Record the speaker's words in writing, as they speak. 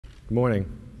Good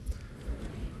morning.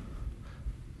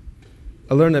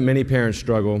 I learned that many parents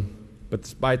struggle, but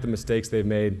despite the mistakes they've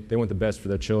made, they want the best for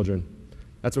their children.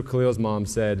 That's what Khalil's mom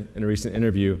said in a recent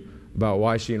interview about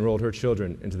why she enrolled her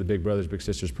children into the Big Brothers Big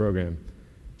Sisters program.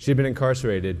 She had been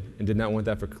incarcerated and did not want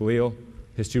that for Khalil,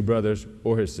 his two brothers,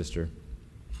 or his sister.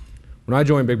 When I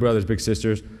joined Big Brothers Big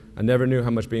Sisters, I never knew how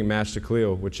much being matched to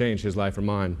Khalil would change his life or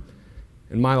mine.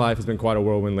 And my life has been quite a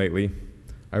whirlwind lately.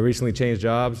 I recently changed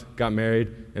jobs, got married,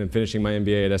 and am finishing my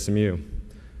MBA at SMU.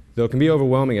 Though it can be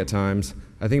overwhelming at times,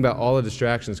 I think about all the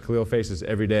distractions Khalil faces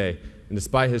every day, and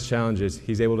despite his challenges,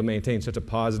 he's able to maintain such a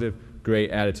positive,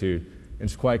 great attitude, and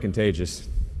it's quite contagious.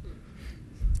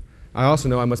 I also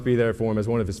know I must be there for him as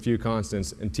one of his few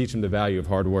constants and teach him the value of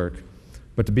hard work.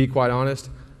 But to be quite honest,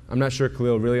 I'm not sure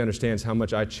Khalil really understands how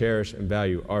much I cherish and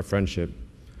value our friendship.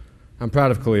 I'm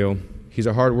proud of Khalil. He's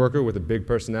a hard worker with a big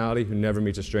personality who never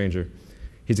meets a stranger.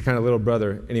 He's the kind of little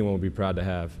brother anyone would be proud to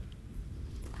have.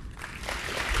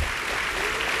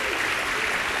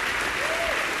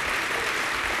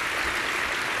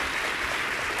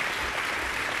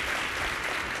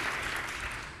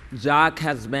 Jock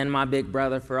has been my big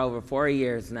brother for over 4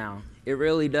 years now. It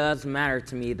really does matter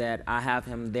to me that I have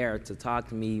him there to talk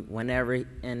to me whenever,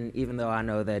 and even though I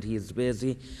know that he's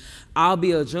busy. I'll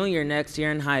be a junior next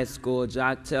year in high school.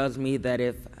 Jock tells me that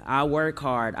if I work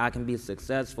hard, I can be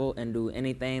successful and do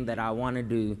anything that I want to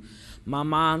do. My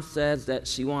mom says that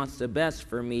she wants the best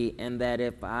for me and that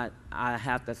if I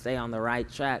have to stay on the right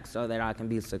track so that I can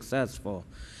be successful.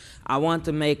 I want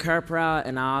to make her proud,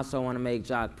 and I also want to make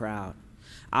Jock proud.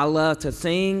 I love to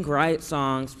sing, write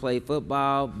songs, play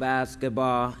football,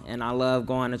 basketball, and I love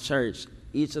going to church.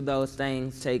 Each of those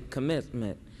things take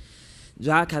commitment.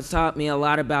 Jock has taught me a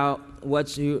lot about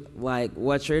what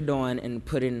you're doing and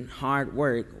put in hard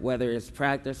work, whether it's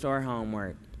practice or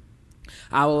homework.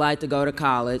 I would like to go to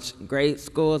college, great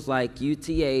schools like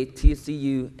UTA,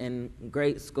 TCU, and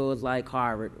great schools like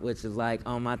Harvard, which is like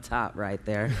on my top right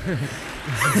there.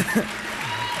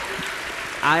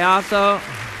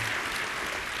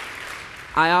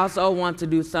 I also want to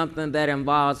do something that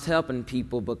involves helping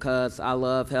people because I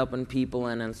love helping people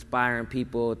and inspiring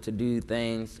people to do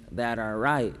things that are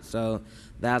right. So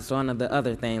that's one of the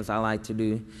other things I like to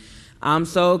do. I'm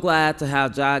so glad to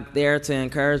have Jock there to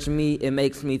encourage me. It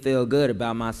makes me feel good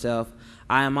about myself.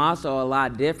 I am also a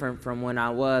lot different from when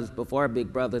I was before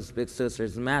Big Brothers Big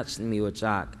Sisters matched me with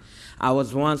Jock. I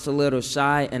was once a little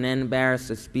shy and embarrassed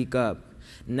to speak up.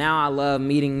 Now I love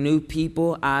meeting new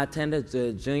people. I attended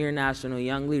the Junior National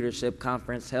Young Leadership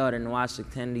Conference held in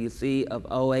Washington, D.C. of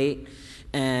 '08,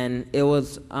 and it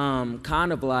was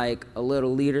kind of like a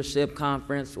little leadership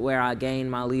conference where I gained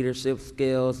my leadership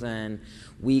skills, and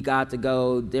we got to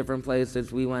go different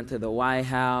places. We went to the White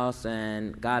House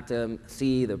and got to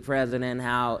see the president,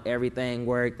 how everything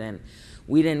worked, and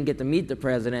we didn't get to meet the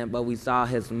president, but we saw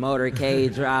his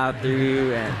motorcade drive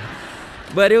through,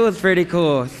 but it was pretty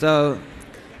cool. So.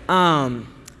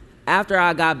 After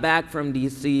I got back from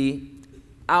D.C.,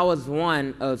 I was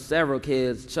one of several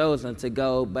kids chosen to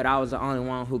go, but I was the only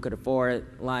one who could afford,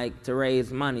 to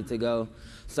raise money to go.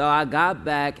 So I got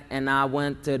back and I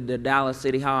went to the Dallas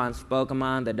City Hall and spoke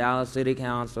among the Dallas City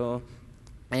Council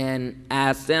and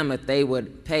asked them if they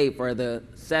would pay for the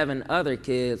 7 other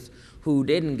kids who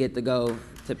didn't get to go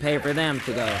to pay for them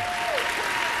to go.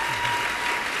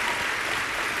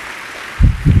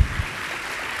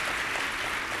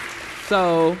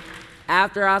 So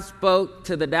after I spoke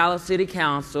to the Dallas City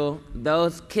Council,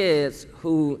 those kids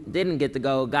who didn't get to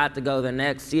go got to go the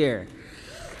next year.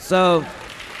 So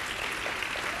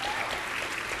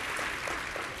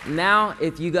now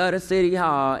if you go to City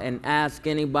Hall and ask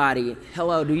anybody,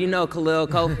 hello, do you know Khalil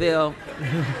Cofield?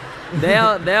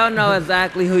 they'll know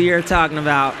exactly who you're talking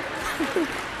about.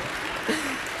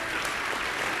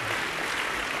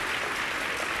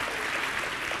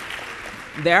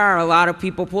 There are a lot of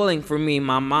people pulling for me.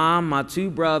 My mom, my 2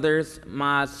 brothers,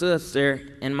 my sister,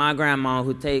 and my grandma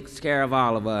who takes care of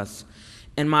all of us.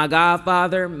 And my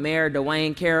godfather, Mayor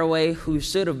Dwayne Caraway, who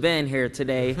should have been here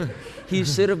today. He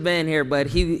should have been here, but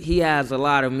he has a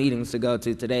lot of meetings to go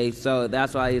to today, so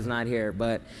that's why he's not here.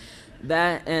 But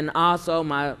that, and also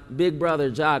my big brother,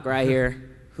 Jock, right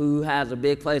here, who has a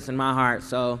big place in my heart.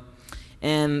 So,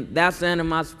 and that's the end of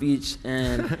my speech,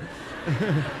 and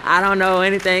I don't know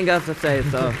anything else to say,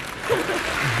 so.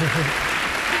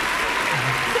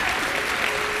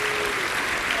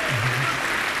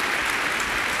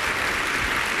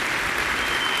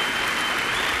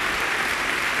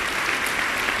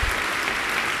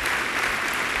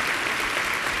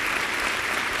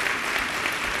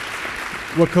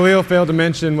 What Khalil failed to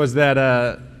mention was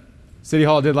that City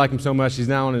Hall did like him so much, he's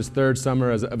now on his third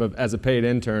summer as a paid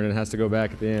intern and has to go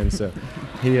back at the end. So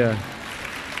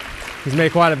he's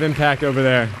made quite an impact over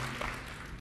there.